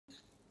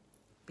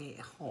bit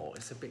hot.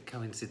 It's a bit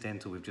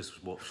coincidental. We've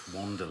just watched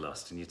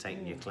Wanderlust and you're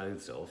taking your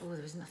clothes off. Oh,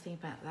 there was nothing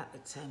about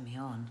that turned me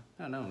on.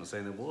 No, I'm not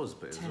saying there was,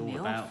 but it was all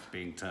about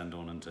being turned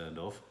on and turned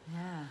off.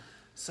 Yeah.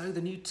 So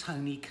the new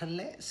Toni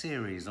Collette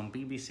series on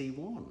BBC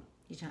One.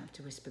 You don't have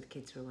to whisper, the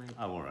kids are awake.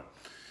 Oh, all right.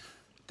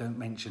 Don't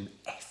mention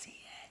SEX.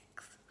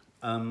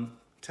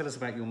 Tell us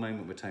about your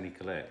moment with Toni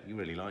Collette. You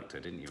really liked her,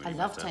 didn't you? I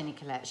love Toni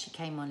Collette. She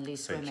came on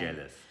Loose Women. So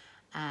jealous.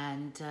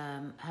 And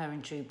her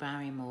and Drew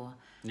Barrymore.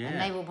 Yeah.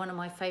 And they were one of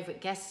my favourite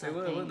guests, I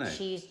think. Weren't they?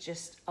 She's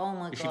just, oh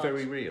my God. Is she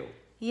very real?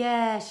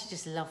 Yeah, she's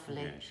just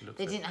lovely. Yeah, she looks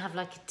they it. didn't have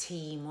like a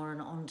team or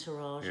an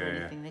entourage or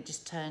anything. They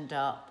just turned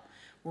up,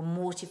 were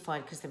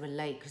mortified because they were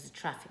late because the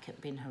traffic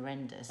had been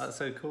horrendous. That's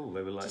so cool.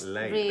 They were like just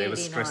late. Really they were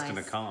stressed in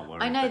a nice. car,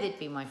 weren't I know they? they'd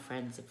be my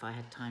friends if I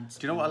had time to.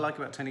 Do you know what I like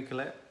about Toni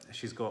Collette?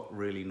 She's got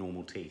really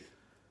normal teeth.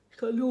 She's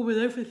got normal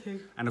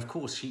everything. And of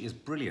course, she is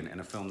brilliant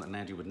in a film that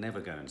Nadia would never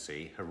go and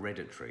see,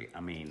 Hereditary.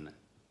 I mean,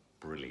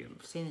 brilliant.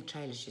 I've seen the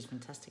trailer, she's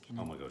fantastic in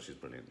it. Oh my God, she's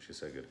brilliant. She's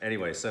so good.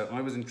 Anyway, so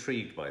I was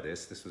intrigued by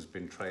this. This has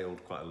been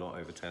trailed quite a lot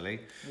over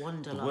telly.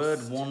 Wanderlust. The word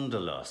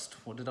wanderlust.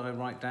 What did I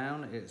write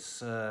down?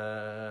 It's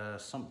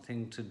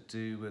something to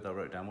do with, I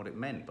wrote down what it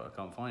meant, but I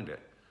can't find it.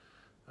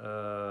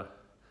 A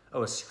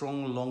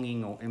strong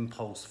longing or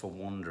impulse for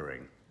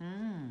wandering.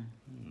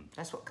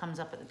 That's what comes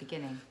up at the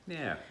beginning.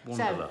 Yeah,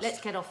 wanderlust. So, let's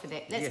get off with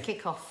it. Let's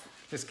kick off.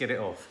 Let's get it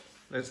off.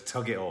 Let's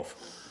tug it off.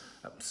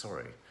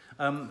 Sorry.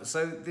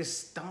 So this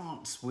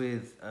starts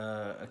with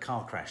a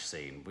car crash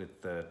scene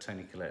with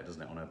Toni Collette,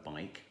 doesn't it, on her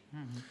bike.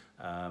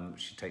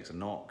 She takes a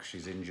knock,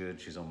 she's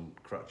injured, she's on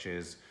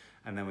crutches,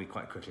 and then we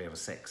quite quickly have a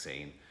sex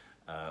scene,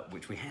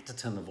 which we had to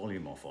turn the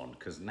volume off on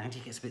because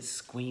Nadia gets a bit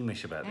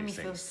squeamish about these things.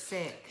 Made me feel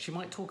sick. She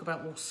might talk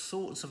about all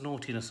sorts of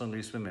naughtiness on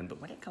Loose Women,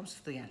 but when it comes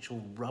to the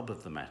actual rub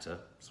of the matter,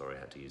 sorry I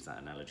had to use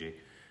that analogy,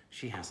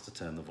 she has to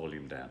turn the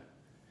volume down.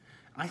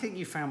 I think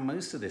you found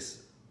most of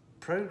this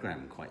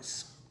programme quite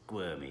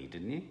squirmy,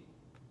 didn't you?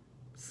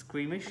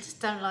 Squeamish? I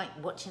just don't like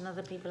watching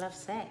other people have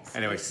sex.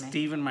 Anyway,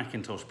 Stephen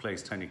McIntosh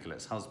plays Toni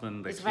Collette's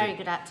husband. He's a very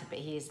good actor, but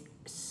he is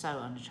so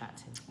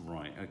unattractive.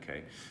 Right,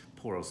 okay.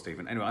 Poor old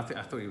Stephen. Anyway, I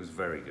thought he was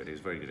very good. He was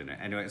very good in it.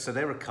 Anyway, so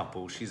they're a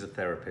couple. She's a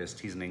therapist.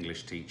 He's an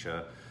English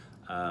teacher.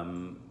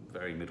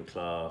 Very middle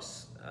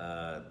class.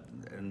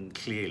 And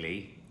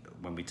clearly,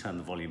 when we turn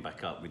the volume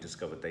back up, we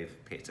discovered they've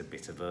hit a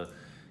bit of a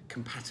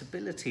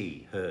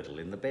compatibility hurdle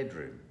in the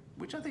bedroom,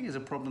 which I think is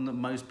a problem that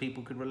most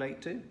people could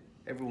relate to.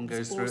 Everyone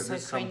goes through it at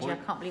some point.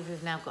 I can't believe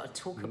we've now got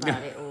to talk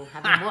about it or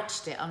having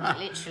watched it. I'm like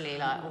literally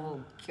like,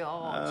 oh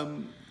God.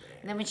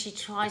 And then when she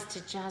tries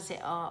to jazz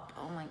it up,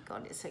 oh my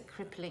God, it's so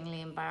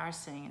cripplingly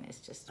embarrassing, and it's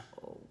just,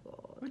 oh God.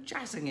 Well,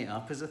 jazzing it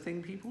up is a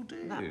thing people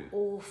do. That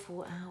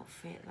awful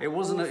outfit. It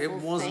wasn't a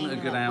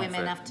good outfit.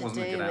 Women have to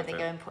do where they go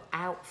and put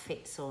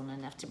outfits on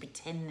and have to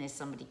pretend they're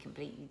somebody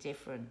completely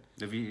different.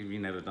 Have you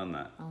never done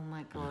that? Oh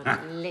my God,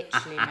 it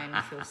literally made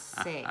me feel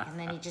sick. And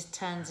then he just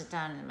turns it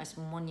down in the most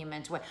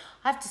monumental way.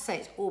 I have to say,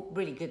 it's all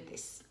really good,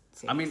 this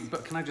series. I mean,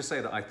 but can I just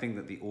say that I think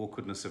that the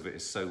awkwardness of it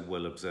is so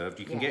well observed.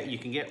 You can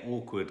get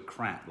awkward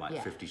crap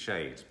like 50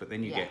 Shades, but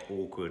then you get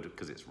awkward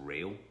because it's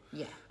real.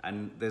 Yeah.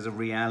 And there's a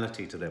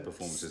reality to their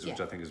performances, which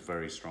I think is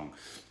very strong.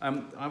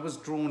 I was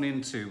drawn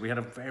into, we had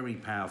a very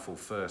powerful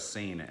first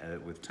scene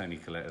with Toni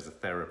Collette as a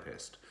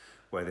therapist,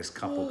 where this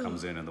couple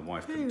comes in and the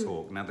wife can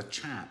talk. Now, the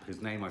chap,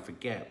 whose name I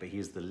forget, but he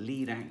is the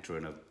lead actor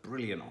in a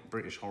brilliant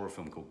British horror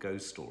film called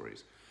Ghost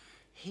Stories.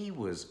 He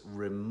was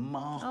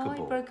remarkable.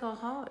 Oh, he broke our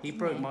heart. He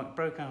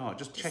broke our heart.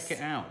 Just check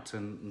it out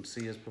and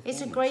see his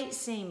performance. It's a great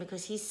scene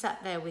because he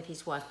sat there with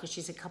his wife, because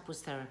she's a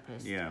couples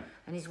therapist. Yeah.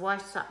 And his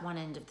wife sat one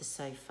end of the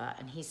sofa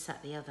and he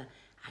sat the other.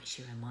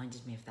 Actually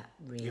reminded me of that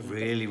really. It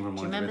really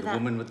reminded me of the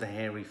woman with the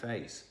hairy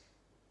face.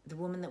 The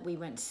woman that we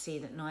went to see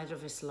that neither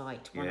of us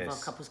liked, one of our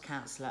couples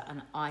counsellor,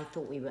 and I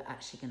thought we were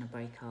actually going to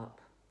break up.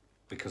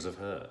 Because of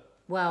her?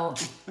 Well...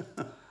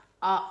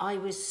 I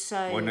was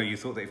so well, no, you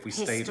thought that if we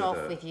stayed off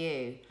with her. with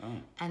you,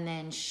 and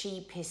then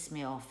she pissed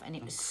me off, and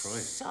it was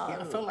so. Yeah,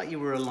 I felt like you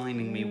were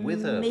aligning me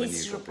with her.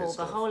 Miserable. When you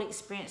got the whole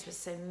experience was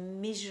so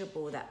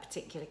miserable. That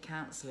particular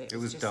counsellor. It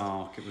was just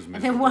dark. It was miserable.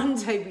 And then one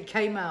day we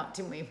came out,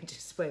 didn't we? We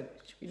just went,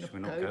 should we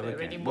not go there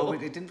again? anymore? Well,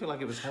 it didn't feel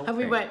like it was helping. And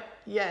we went,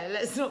 yeah,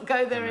 let's not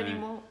go there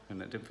anymore. And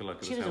it didn't feel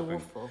like it was helping.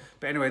 Awful.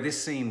 But anyway, this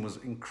scene was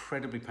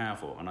incredibly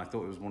powerful, and I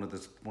thought it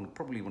was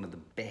probably one of the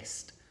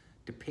best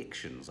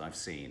depictions I've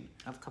seen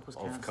of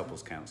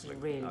couples counselling.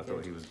 Really I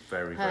thought he was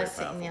very, very Her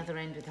powerful. sitting the other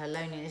end with her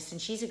loneliness,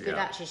 and she's a good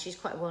actress. She's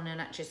quite a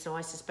well-known actress, so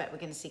I suspect we're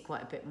going to see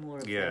quite a bit more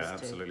of her. Yeah,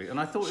 absolutely. And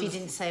I thought she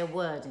didn't say a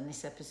word in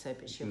this episode,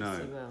 but she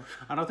obviously will.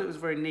 And I thought it was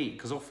very neat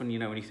because often, you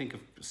know, when you think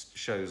of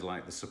shows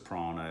like The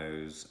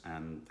Sopranos,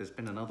 and there's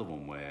been another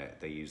one where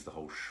they use the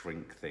whole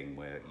shrink thing,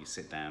 where you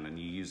sit down and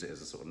you use it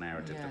as a sort of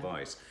narrative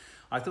device.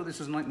 I thought this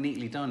was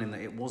neatly done in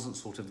that it wasn't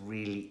sort of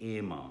really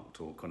earmarked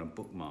or kind of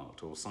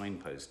bookmarked or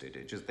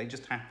signposted. They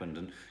just happened,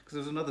 and because there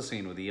was another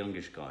scene with a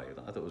youngish guy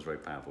that I thought was very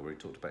powerful, where he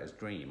talked about his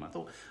dream.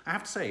 I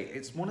have to say,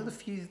 it's one of the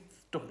few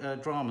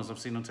dramas I've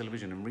seen on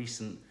television in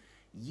recent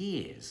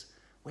years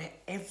where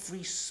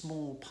every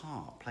small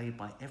part played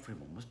by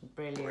everyone was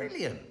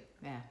brilliant.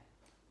 Yeah.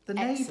 The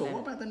neighbour,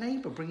 what about the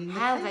neighbour bringing the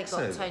How they cakes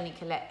got over? Toni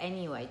Collette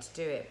anyway to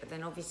do it, but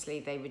then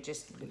obviously they were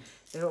just, they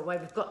thought, well,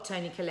 we've got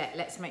Toni Collette,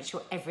 let's make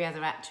sure every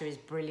other actor is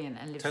brilliant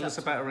and lives Tell up us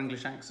about her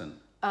English accent.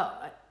 Oh,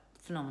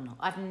 phenomenal.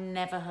 I've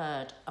never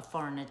heard a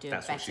foreigner do a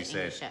better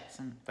English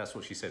accent. That's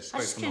what she said,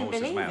 straight from the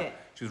horse's mouth.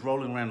 She was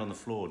rolling around on the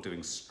floor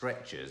doing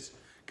stretches,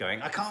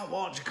 going, I can't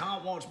watch.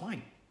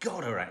 My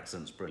God, her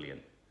accent's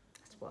brilliant.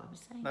 What I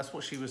was saying. That's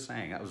what she was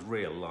saying. That was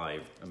real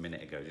live a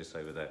minute ago, just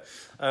over there.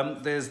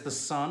 There's the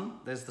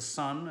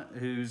son.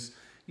 Who's,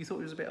 you thought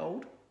he was a bit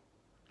old?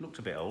 Looked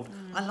a bit old.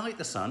 I like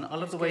the son. I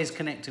love the way he's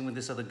connecting with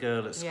this other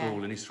girl at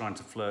school, and he's trying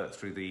to flirt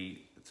through the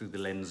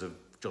lens of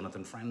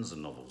Jonathan Franzen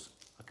novels.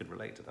 I could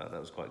relate to that. That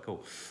was quite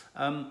cool.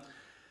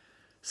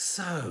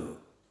 So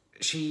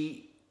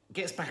she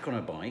gets back on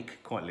her bike,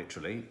 quite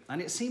literally, and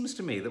it seems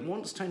to me that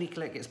once Toni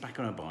Collette gets back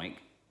on her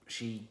bike,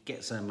 she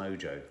gets her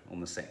mojo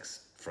on the sex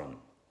front.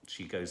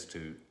 She goes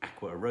to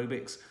aqua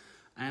aerobics,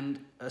 and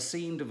a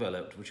scene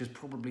developed which is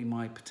probably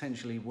my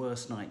potentially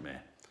worst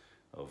nightmare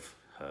of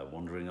her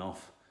wandering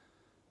off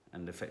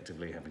and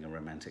effectively having a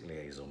romantic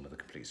liaison with a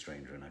complete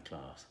stranger in her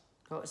class.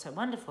 Oh, it's so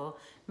wonderful.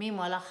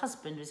 Meanwhile, her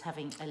husband was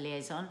having a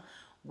liaison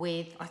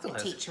with a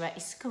teacher at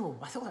his school.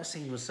 I thought that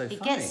scene was so funny.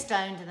 He gets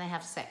stoned and they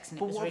have sex, and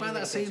it was really, what about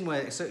that really scene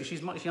where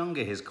she's much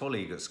younger, his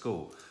colleague at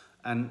school,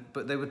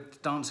 but they were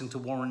dancing to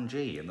Warren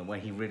G, and the way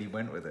he really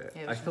went with it.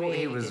 I thought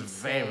he was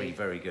very,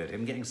 very good.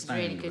 Him getting stoned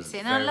really good was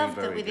scene. very, and I love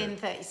very that within good.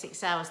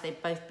 36 hours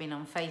they've both been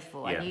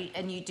unfaithful, Yeah.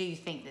 and you do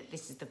think that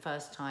this is the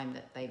first time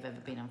that they've ever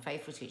been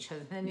unfaithful to each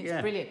other. And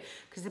it's brilliant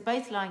because they're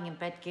both lying in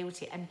bed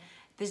guilty, and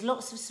there's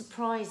lots of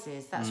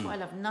surprises. That's what I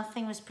love.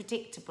 Nothing was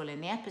predictable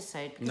in the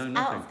episode because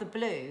out of the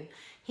blue,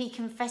 he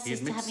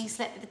confesses to having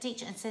slept with the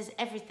teacher and says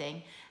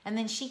everything, and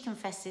then she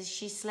confesses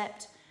she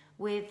slept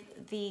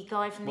with the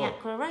guy from the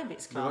aqua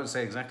aerobics club. We won't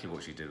say exactly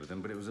what she did with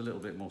him, but it was a little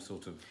bit more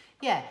sort of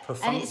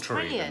perfunctory and it's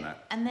brilliant. than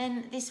that. And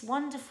then this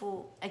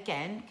wonderful,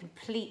 again,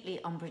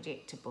 completely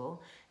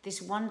unpredictable,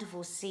 this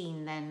wonderful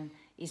scene then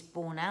is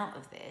born out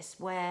of this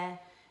where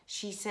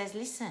she says,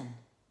 listen,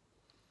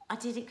 I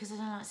did it because I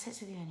don't like sex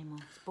with you anymore.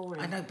 It's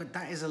boring. I know, but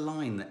that is a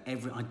line that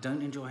I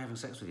don't enjoy having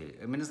sex with you.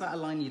 I mean, is that a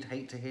line you'd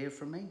hate to hear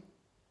from me?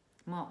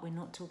 Mark, we're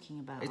not talking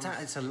about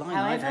It's a line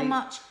However I'd hate.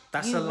 much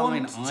That's you a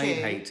line want I'd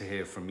hate to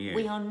hear from you.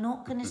 We are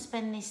not going to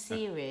spend this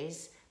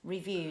series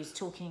reviews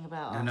talking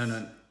about us.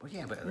 No. Well,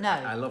 yeah, but No.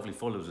 our lovely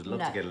followers would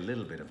love to get a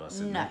little bit of us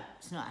in there.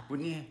 It's not happening.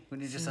 Wouldn't you?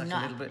 Wouldn't you just It's like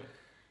a little bit?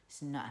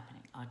 It's not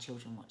happening. Our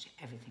children watch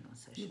everything on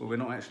social media. Well, we're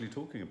not actually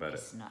talking about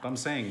It's it. not. But I'm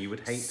saying you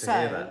would hate to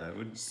hear that, though,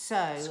 wouldn't you? So,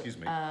 excuse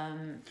me.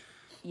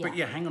 But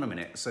yeah, hang on a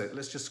minute. So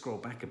let's just scroll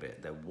back a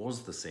bit. There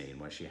was the scene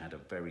where she had a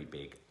very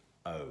big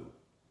O.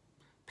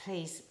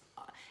 Please,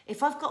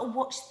 if I've got to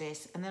watch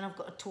this and then I've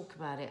got to talk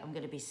about it, I'm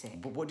going to be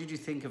sick. But what did you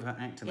think of her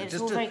acting? Yeah, it's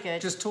all very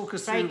good. Just talk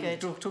us Very through.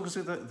 good. Talk us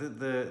through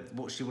the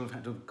what she would have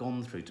had to have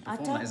gone through to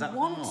perform I that. Is that don't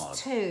want hard?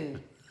 to.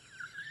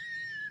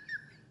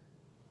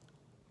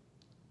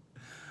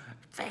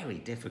 Very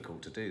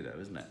difficult to do, though,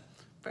 isn't it?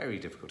 Very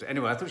difficult.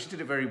 Anyway, I thought she did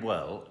it very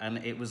well, and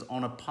it was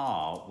on a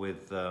par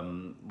with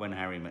When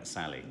Harry Met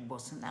Sally. It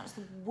wasn't. That was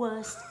the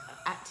worst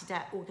acted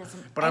out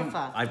orgasm But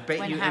ever. I bet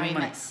when you Harry any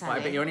money. Met Sally.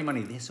 I bet you any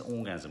money. This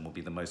orgasm will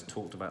be the most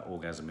talked about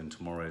orgasm in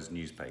tomorrow's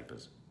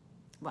newspapers.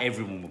 Well,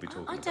 Everyone will be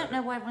talking about it. I don't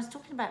know why everyone's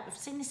talking about it. We've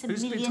seen this a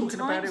Who's million been talking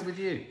times. about it with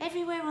you?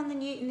 Everywhere on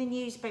in the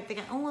newspaper,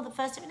 they're going, oh, the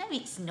first time. No,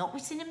 it's not.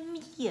 We've seen a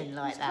million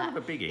like that. Kind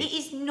of a biggie. It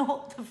is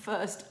not the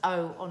first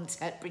O on British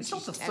television. It's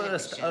not the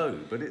first O,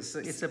 but it's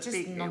a just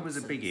big. nonsense. It was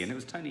a biggie, and it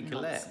was Toni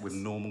Collette Nonsense. with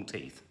normal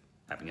teeth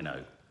having an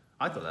O.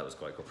 I thought that was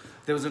quite cool.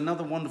 There was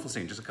another wonderful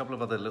scene, just a couple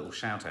of other little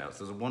shout outs.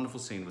 There was a wonderful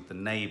scene with the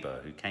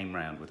neighbour who came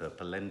round with her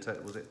polenta.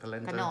 Was it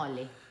polenta?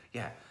 Canali.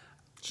 Yeah.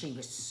 She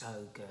was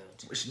so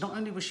good. Not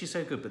only was she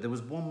so good, but there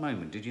was one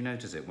moment, did you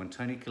notice it, when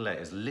Toni Collette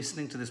is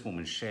listening to this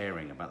woman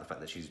sharing about the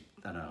fact that she's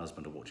and her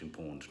husband are watching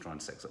porn to try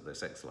and sex up their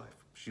sex life.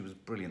 She was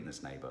brilliant,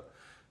 this neighbour.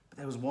 But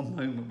there was one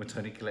moment when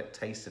Toni Collette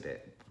tasted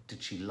it.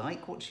 Did she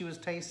like what she was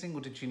tasting,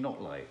 or did she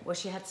not like? Well,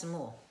 she had some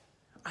more.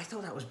 I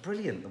thought that was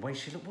brilliant, the way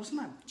she looked. Wasn't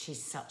that?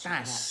 She's such a good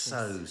That's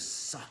actress. so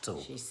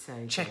subtle. She's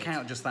so Check good.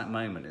 out just that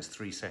moment. It's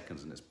 3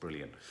 seconds and it's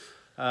brilliant.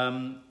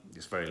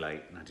 It's very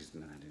late. Nadia's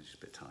a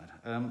bit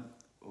tired.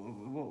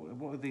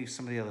 What are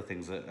some of the other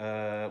things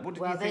that? What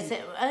did you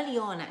think? Early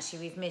on, actually,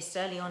 we've missed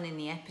early on in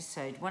the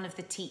episode. One of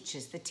the teacher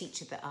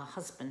that our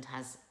husband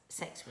has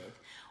sex with,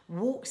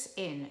 walks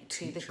in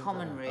to the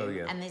common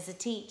room, and there's a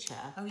teacher.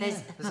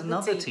 There's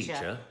another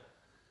teacher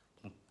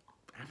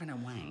having a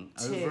wank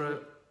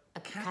over a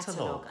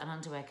catalogue, an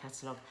underwear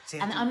catalogue. See,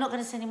 and I'm not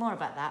going to say any more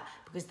about that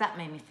because that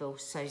made me feel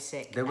so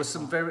sick. There was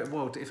some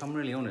if I'm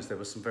really honest, there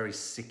was some very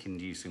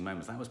sick-inducing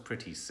moments. That was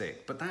pretty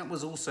sick. But that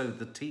was also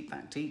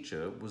that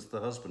teacher was the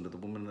husband of the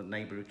woman, the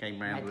neighbour who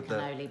came round with but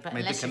made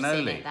unless the you've cannoli.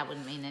 seen it, that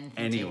wouldn't mean anything.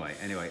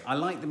 Anyway, I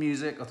liked the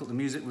music. I thought the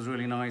music was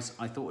really nice.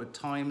 I thought at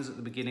times at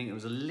the beginning it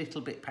was a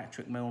little bit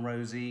Patrick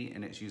Melrosey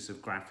in its use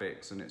of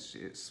graphics and its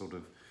sort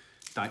of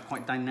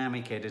quite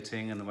dynamic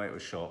editing and the way it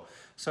was shot.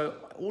 So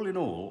all in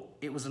all,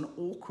 it was an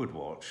awkward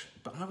watch,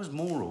 but I was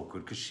more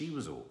awkward because she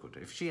was awkward.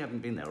 If she hadn't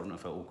been there, I wouldn't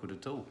have felt awkward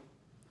at all.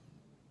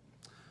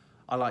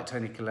 I like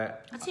Toni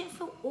Collette. I didn't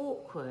feel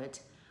awkward.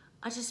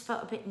 I just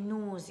felt a bit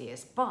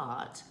nauseous,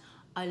 but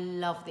I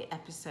love the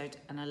episode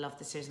and I love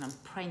the series, and I'm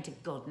praying to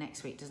God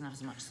next week doesn't have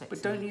as much sex.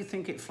 But don't you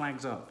think it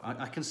flags up?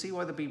 I can see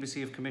why the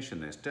BBC have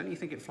commissioned this. Don't you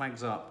think it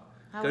flags up?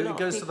 It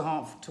goes to the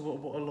heart to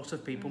what a lot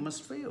of people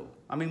must feel.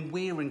 I mean,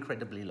 we're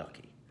incredibly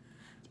lucky.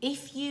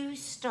 If you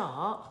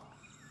start,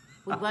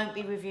 we won't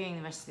be reviewing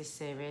the rest of this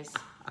series.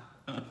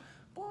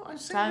 What? I'm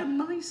saying a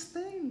nice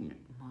thing.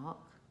 Mark.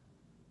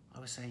 I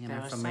was saying an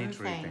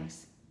affirmatory thing.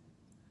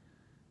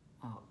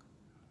 Mark.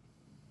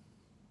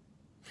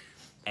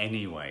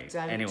 Anyway,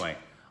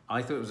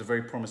 I thought it was a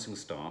very promising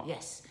start.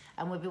 Yes,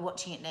 and we'll be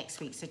watching it next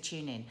week, so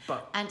tune in.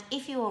 And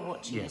if you are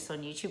watching this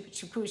on YouTube,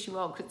 which of course you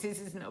are because this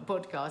isn't a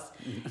podcast,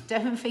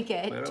 don't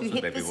forget to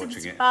hit the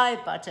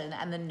subscribe button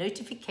and the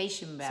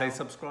notification bell. Say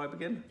subscribe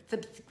again?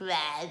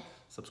 Subscribe.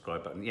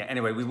 Subscribe button. Yeah,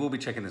 anyway, we will be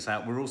checking this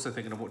out. We're also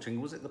thinking of watching,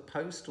 was it the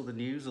Post or the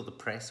News or the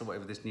Press or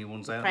whatever this new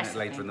one's out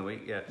later in the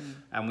week? Yeah.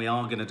 And we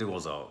are going to do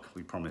Ozark,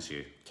 we promise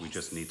you. Yes. We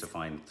just need to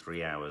find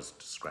 3 hours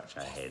to scratch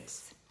our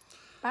heads.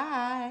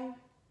 Bye.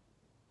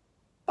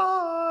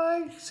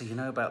 Bye. So you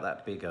know about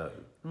that big O?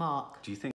 Mark. Do you think